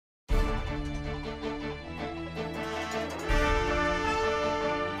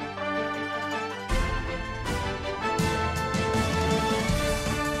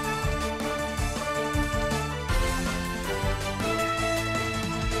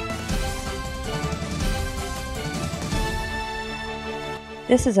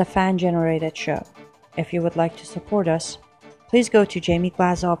This is a fan-generated show. If you would like to support us, please go to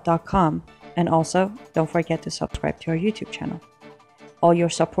jamieglazov.com, and also don't forget to subscribe to our YouTube channel. All your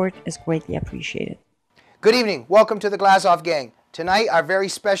support is greatly appreciated. Good evening. Welcome to the Glazov Gang. Tonight, our very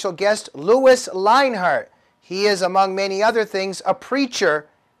special guest, Lionheart. He is, among many other things, a preacher,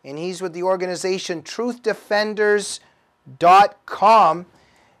 and he's with the organization truthdefenders.com.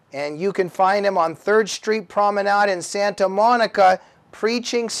 And you can find him on 3rd Street Promenade in Santa Monica,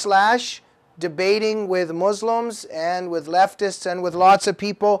 preaching / debating with Muslims and with leftists and with lots of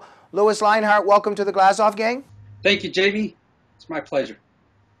people. Lionheart, welcome to the Glazov Gang. Thank you, Jamie. It's my pleasure.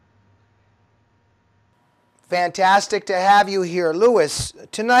 Fantastic to have you here. Louis,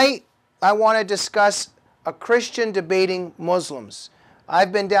 tonight I want to discuss a Christian debating Muslims.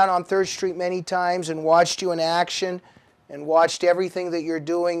 I've been down on 3rd Street many times and watched you in action and watched everything that you're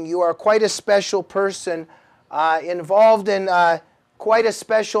doing. You are quite a special person, involved in quite a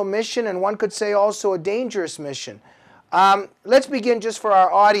special mission, and one could say also a dangerous mission. Let's begin just for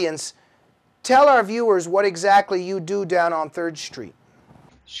our audience. Tell our viewers what exactly you do down on 3rd Street.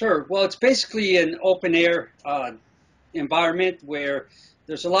 Sure. Well, it's basically an open-air environment where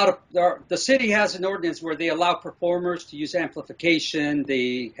there's a lot of, the city has an ordinance where they allow performers to use amplification.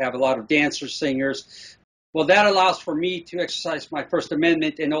 They have a lot of dancers, singers. Well, that allows for me to exercise my First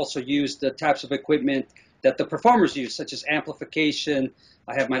Amendment and also use the types of equipment that the performers use, such as amplification.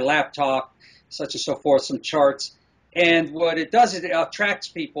 I have my laptop, such and so forth, some charts. And what it does is it attracts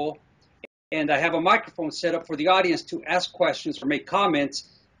people, and I have a microphone set up for the audience to ask questions or make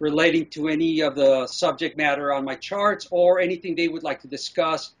comments relating to any of the subject matter on my charts or anything they would like to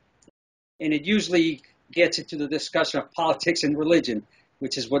discuss. And it usually gets into the discussion of politics and religion,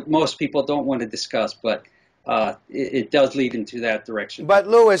 which is what most people don't want to discuss, but it does lead into that direction. But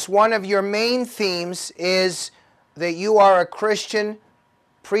Louis, one of your main themes is that you are a Christian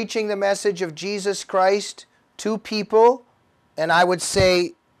preaching the message of Jesus Christ to people, and I would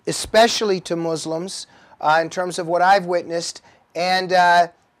say especially to Muslims, in terms of what I've witnessed. And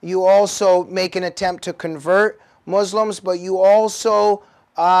you also make an attempt to convert Muslims, but you also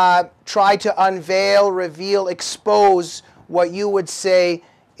try to unveil, reveal, expose what you would say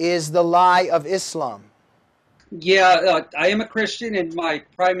is the lie of Islam. Yeah, I am a Christian, and my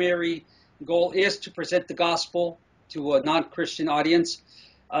primary goal is to present the gospel to a non-Christian audience.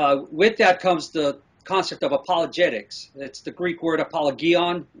 With that comes the concept of apologetics. It's the Greek word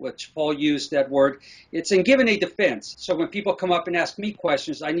apologion, which Paul used that word. It's in giving a defense. So when people come up and ask me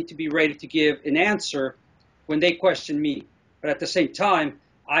questions, I need to be ready to give an answer when they question me. But at the same time,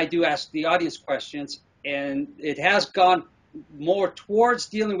 I do ask the audience questions, and it has gone more towards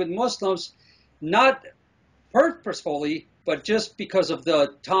dealing with Muslims, not purposefully, but just because of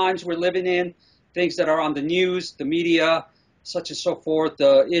the times we're living in, things that are on the news, the media, such and so forth,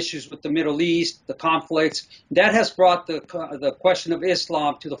 the issues with the Middle East, the conflicts. That has brought the question of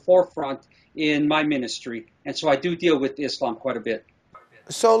Islam to the forefront in my ministry. And so I do deal with Islam quite a bit.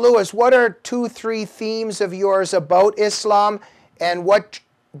 So, Louis, what are 2-3 themes of yours about Islam, and what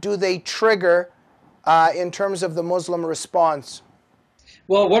do they trigger in terms of the Muslim response?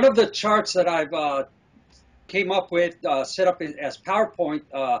 Well, one of the charts that I've came up with, set up as PowerPoint,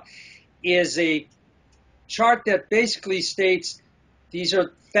 is a chart that basically states these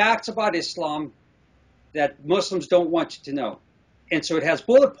are facts about Islam that Muslims don't want you to know. And so it has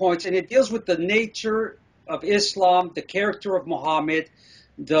bullet points, and it deals with the nature of Islam, the character of Mohammed,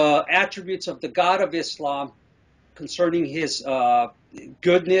 the attributes of the God of Islam concerning his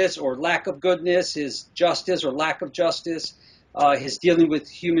goodness or lack of goodness, his justice or lack of justice, his dealing with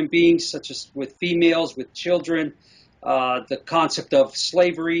human beings, such as with females, with children, the concept of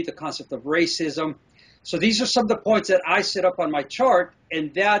slavery, the concept of racism. So these are some of the points that I set up on my chart,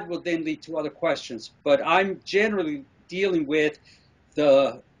 and that will then lead to other questions. But I'm generally dealing with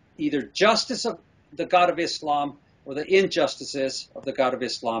the either justice of the God of Islam or the injustices of the God of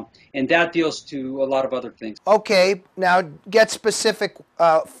Islam, and that deals to a lot of other things. Okay, now get specific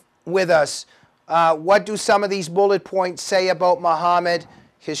with us. What do some of these bullet points say about Muhammad,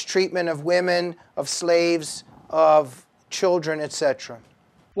 his treatment of women, of slaves, of children, etc.?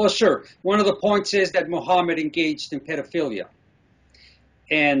 Well, sure. One of the points is that Muhammad engaged in pedophilia.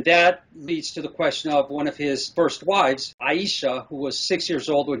 And that leads to the question of one of his first wives, Aisha, who was 6 years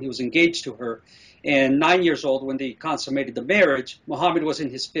old when he was engaged to her, and 9 years old when they consummated the marriage. Muhammad was in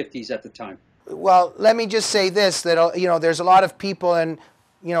his 50s at the time. Well, let me just say this, that, there's a lot of people, and,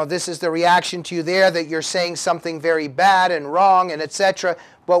 this is the reaction to you there, that you're saying something very bad and wrong and etc.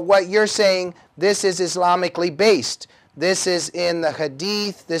 But what you're saying, this is Islamically based. This is in the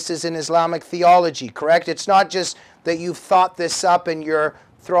Hadith. This is in Islamic theology, correct? It's not just that you've thought this up and you're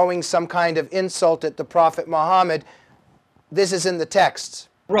throwing some kind of insult at the Prophet Muhammad. This is in the texts.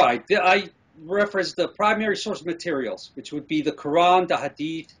 Right. I reference the primary source materials, which would be the Quran, the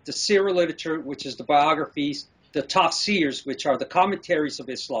Hadith, the Sirah literature, which is the biographies, the tafsirs, which are the commentaries of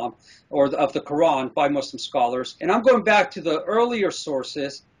Islam or of the Quran by Muslim scholars. And I'm going back to the earlier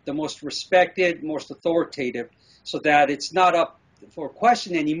sources, the most respected, most authoritative, so that it's not up for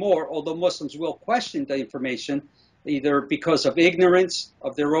question anymore, although Muslims will question the information, either because of ignorance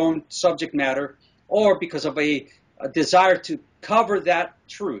of their own subject matter or because of a desire to cover that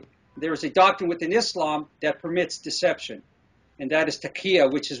truth. There is a doctrine within Islam that permits deception, and that is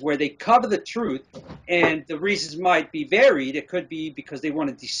taqiyya, which is where they cover the truth, and the reasons might be varied. It could be because they want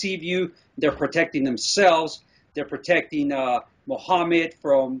to deceive you, they're protecting themselves, they're protecting Mohammed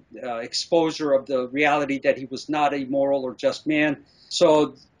from exposure of the reality that he was not a moral or just man.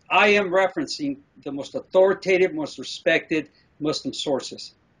 So I am referencing the most authoritative, most respected Muslim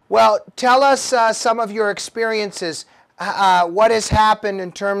sources. Well, tell us some of your experiences. What has happened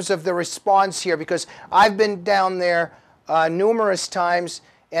in terms of the response here? Because I've been down there numerous times,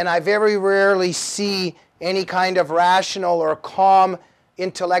 and I very rarely see any kind of rational or calm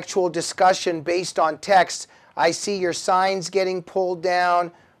intellectual discussion based on text. I see your signs getting pulled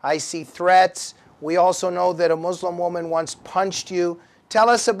down. I see threats. We also know that a Muslim woman once punched you. Tell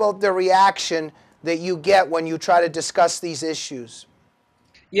us about the reaction that you get when you try to discuss these issues.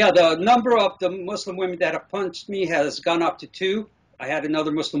 Yeah, the number of the Muslim women that have punched me has gone up to 2. I had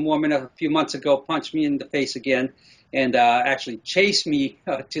another Muslim woman a few months ago punch me in the face again and actually chase me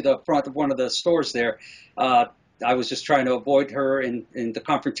to the front of one of the stores there. I was just trying to avoid her in the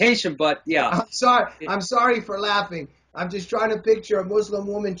confrontation, but yeah. I'm sorry for laughing. I'm just trying to picture a Muslim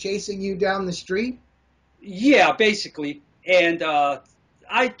woman chasing you down the street. Yeah, basically. And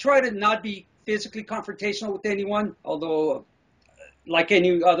I try to not be physically confrontational with anyone, although like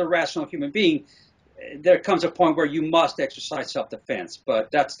any other rational human being, there comes a point where you must exercise self-defense,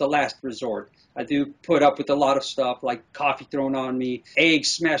 but that's the last resort. I do put up with a lot of stuff, like coffee thrown on me,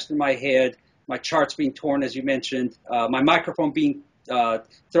 eggs smashed in my head, my charts being torn, as you mentioned, my microphone being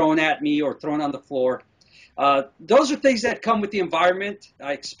thrown at me or thrown on the floor. Those are things that come with the environment.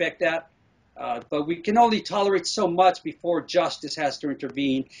 I expect that. But we can only tolerate so much before justice has to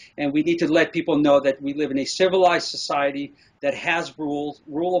intervene, and we need to let people know that we live in a civilized society that has rules,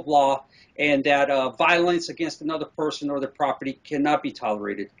 rule of law, and that violence against another person or their property cannot be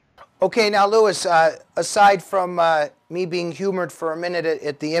tolerated. Okay, now Louis, aside from me being humored for a minute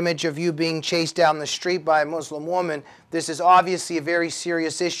at the image of you being chased down the street by a Muslim woman, this is obviously a very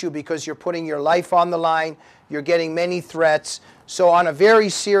serious issue because you're putting your life on the line, you're getting many threats. So on a very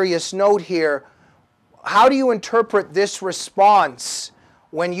serious note here, how do you interpret this response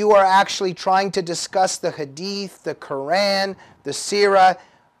when you are actually trying to discuss the Hadith, the Quran, the Sirah?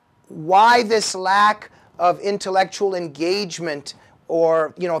 Why this lack of intellectual engagement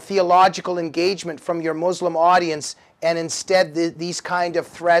or theological engagement from your Muslim audience, and instead these kind of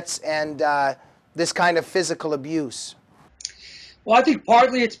threats and this kind of physical abuse? Well, I think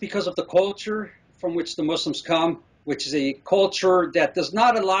partly it's because of the culture from which the Muslims come, which is a culture that does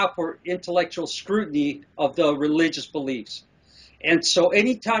not allow for intellectual scrutiny of the religious beliefs. And so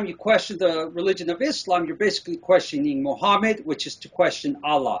anytime you question the religion of Islam, you're basically questioning Muhammad, which is to question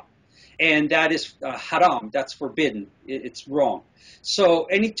Allah. And that is haram, that's forbidden, it's wrong. So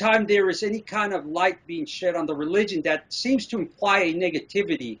anytime there is any kind of light being shed on the religion that seems to imply a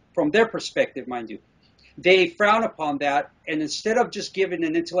negativity from their perspective, mind you, they frown upon that, and instead of just giving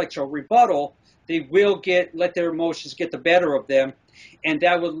an intellectual rebuttal, they will let their emotions get the better of them, and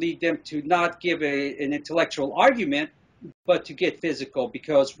that will lead them to not give an intellectual argument, but to get physical.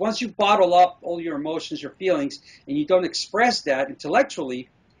 Because once you bottle up all your emotions, your feelings, and you don't express that intellectually,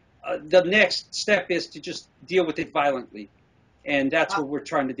 the next step is to just deal with it violently. And that's what we're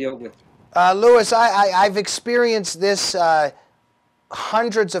trying to deal with. Louis, I've experienced this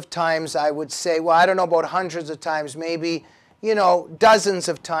hundreds of times, I would say. Well, I don't know about hundreds of times, maybe, dozens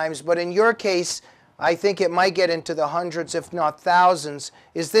of times. But in your case, I think it might get into the hundreds, if not thousands,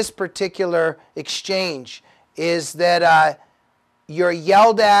 is this particular exchange. Is that you're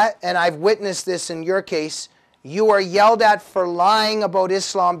yelled at, and I've witnessed this in your case, you are yelled at for lying about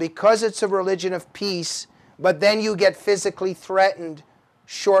Islam because it's a religion of peace, but then you get physically threatened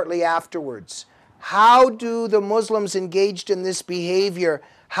shortly afterwards. How do the Muslims engaged in this behavior,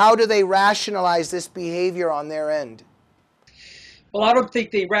 how do they rationalize this behavior on their end? Well, I don't think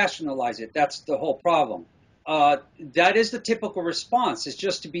they rationalize it. That's the whole problem. that is the typical response. It's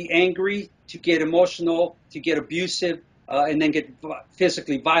just to be angry, to get emotional, to get abusive, and then get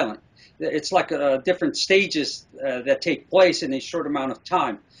physically violent. It's like different stages that take place in a short amount of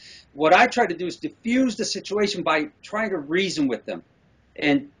time. What I try to do is diffuse the situation by trying to reason with them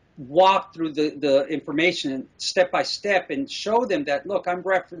and walk through the information step by step and show them that, look, I'm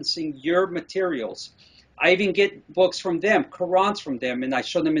referencing your materials. I even get books from them, Qurans from them, and I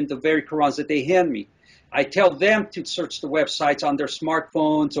show them in the very Qurans that they hand me. I tell them to search the websites on their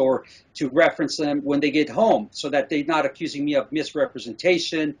smartphones or to reference them when they get home so that they're not accusing me of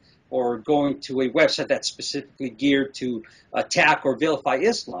misrepresentation or going to a website that's specifically geared to attack or vilify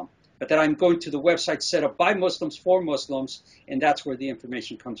Islam, but that I'm going to the website set up by Muslims for Muslims, and that's where the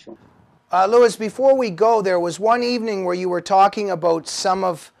information comes from. Louis, before we go, there was one evening where you were talking about some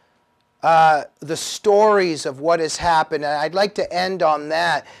of the stories of what has happened, and I'd like to end on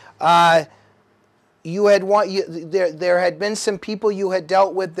that. There had been some people you had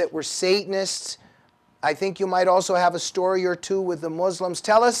dealt with that were Satanists. I think you might also have a story or two with the Muslims.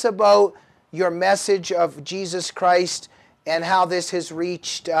 Tell us about your message of Jesus Christ and how this has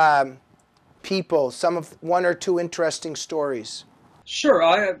reached people. One or two interesting stories.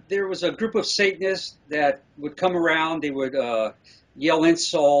 Sure. There was a group of Satanists that would come around. They would yell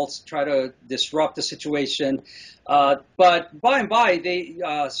insults, try to disrupt the situation. But by and by, they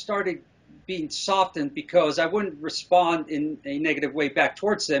started being softened because I wouldn't respond in a negative way back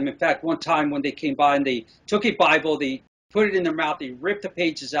towards them. In fact, one time when they came by and they took a Bible, they put it in their mouth, they ripped the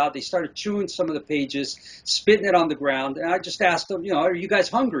pages out, they started chewing some of the pages, spitting it on the ground, and I just asked them, are you guys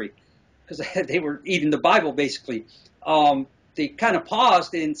hungry? Because they were eating the Bible, basically. They kind of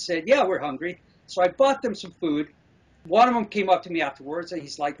paused and said, yeah, we're hungry. So I bought them some food. One of them came up to me afterwards, and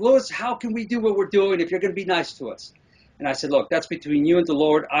he's like, Louis, how can we do what we're doing if you're going to be nice to us? And I said, look, that's between you and the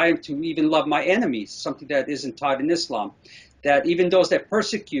Lord. I am to even love my enemies, something that isn't taught in Islam. That even those that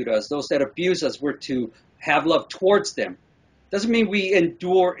persecute us, those that abuse us, we're to have love towards them. Doesn't mean we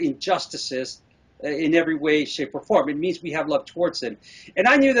endure injustices in every way, shape, or form. It means we have love towards them. And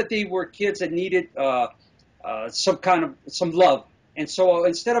I knew that they were kids that needed some love. And so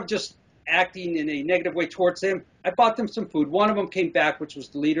instead of just acting in a negative way towards them, I bought them some food. One of them came back, which was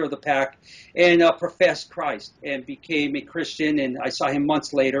the leader of the pack, and professed Christ and became a Christian, and I saw him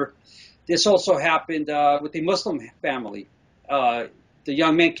months later. This also happened with a Muslim family. The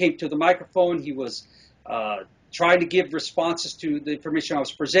young man came to the microphone. He was trying to give responses to the information I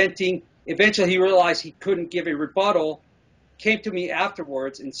was presenting. Eventually, he realized he couldn't give a rebuttal, came to me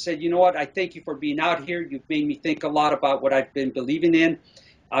afterwards and said, you know what, I thank you for being out here. You've made me think a lot about what I've been believing in.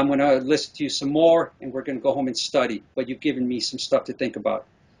 I'm going to listen to you some more, and we're going to go home and study. But you've given me some stuff to think about.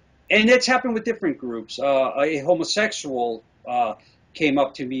 And it's happened with different groups. A homosexual came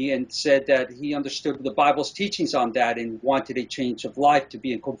up to me and said that he understood the Bible's teachings on that and wanted a change of life to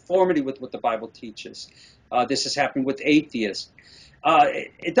be in conformity with what the Bible teaches. This has happened with atheists.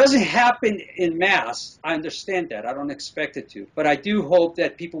 It doesn't happen in mass. I understand that. I don't expect it to. But I do hope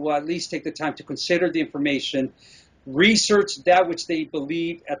that people will at least take the time to consider the information, research that which they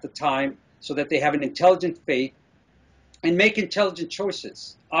believe at the time so that they have an intelligent faith and make intelligent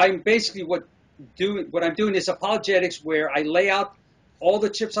choices. I'm basically what I'm doing is apologetics, where I lay out all the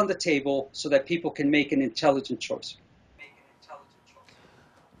chips on the table so that people can make an intelligent choice.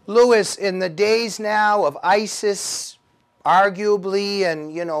 Louis, in the days now of ISIS, arguably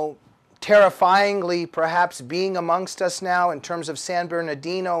and, terrifyingly perhaps being amongst us now in terms of San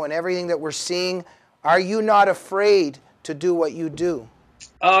Bernardino and everything that we're seeing, are you not afraid to do what you do?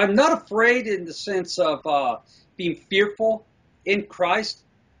 I'm not afraid in the sense of being fearful in Christ.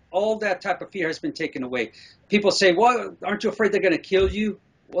 All that type of fear has been taken away. People say, well, aren't you afraid they're going to kill you?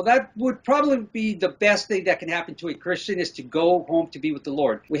 Well, that would probably be the best thing that can happen to a Christian, is to go home to be with the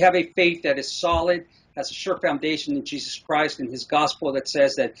Lord. We have a faith that is solid, has a sure foundation in Jesus Christ and his gospel that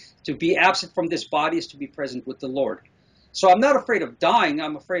says that to be absent from this body is to be present with the Lord. So I'm not afraid of dying.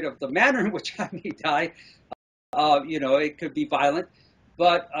 I'm afraid of the manner in which I may die. It could be violent.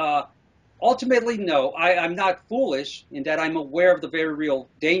 But ultimately, no, I'm not foolish in that I'm aware of the very real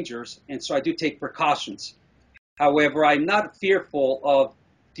dangers, and so I do take precautions. However, I'm not fearful of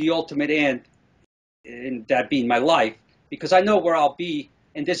the ultimate end, and that being my life, because I know where I'll be,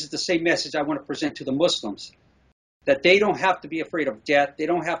 and this is the same message I want to present to the Muslims, that they don't have to be afraid of death. They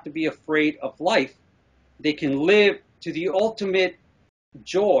don't have to be afraid of life. They can live to the ultimate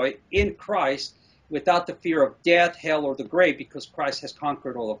joy in Christ without the fear of death, hell, or the grave, because Christ has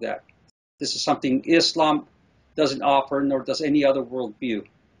conquered all of that. This is something Islam doesn't offer, nor does any other worldview.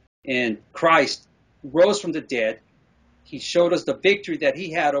 And Christ rose from the dead, He showed us the victory that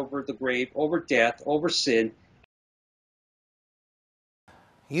he had over the grave, over death, over sin.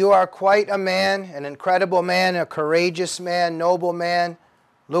 You are quite a man, an incredible man, a courageous man, noble man.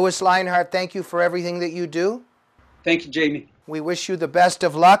 Louis Lionheart, thank you for everything that you do. Thank you, Jamie. We wish you the best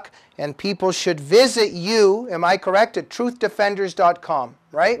of luck, and people should visit you, am I correct, at truthdefenders.com,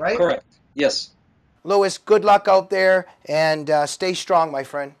 right? Correct. Yes. Louis, good luck out there, and stay strong, my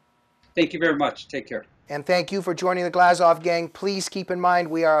friend. Thank you very much. Take care. And thank you for joining the Glazov gang. Please keep in mind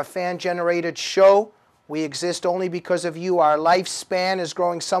we are a fan-generated show. We exist only because of you. Our lifespan is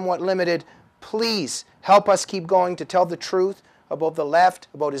growing somewhat limited. Please help us keep going to tell the truth about the left,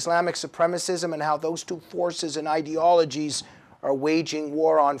 about Islamic supremacism, and how those two forces and ideologies are waging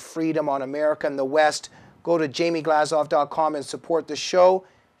war on freedom, on America and the West. Go to jamieglazov.com and support the show.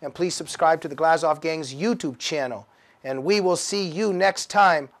 And please subscribe to the Glazov Gang's YouTube channel. And we will see you next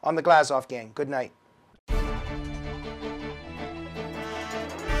time on the Glazov Gang. Good night.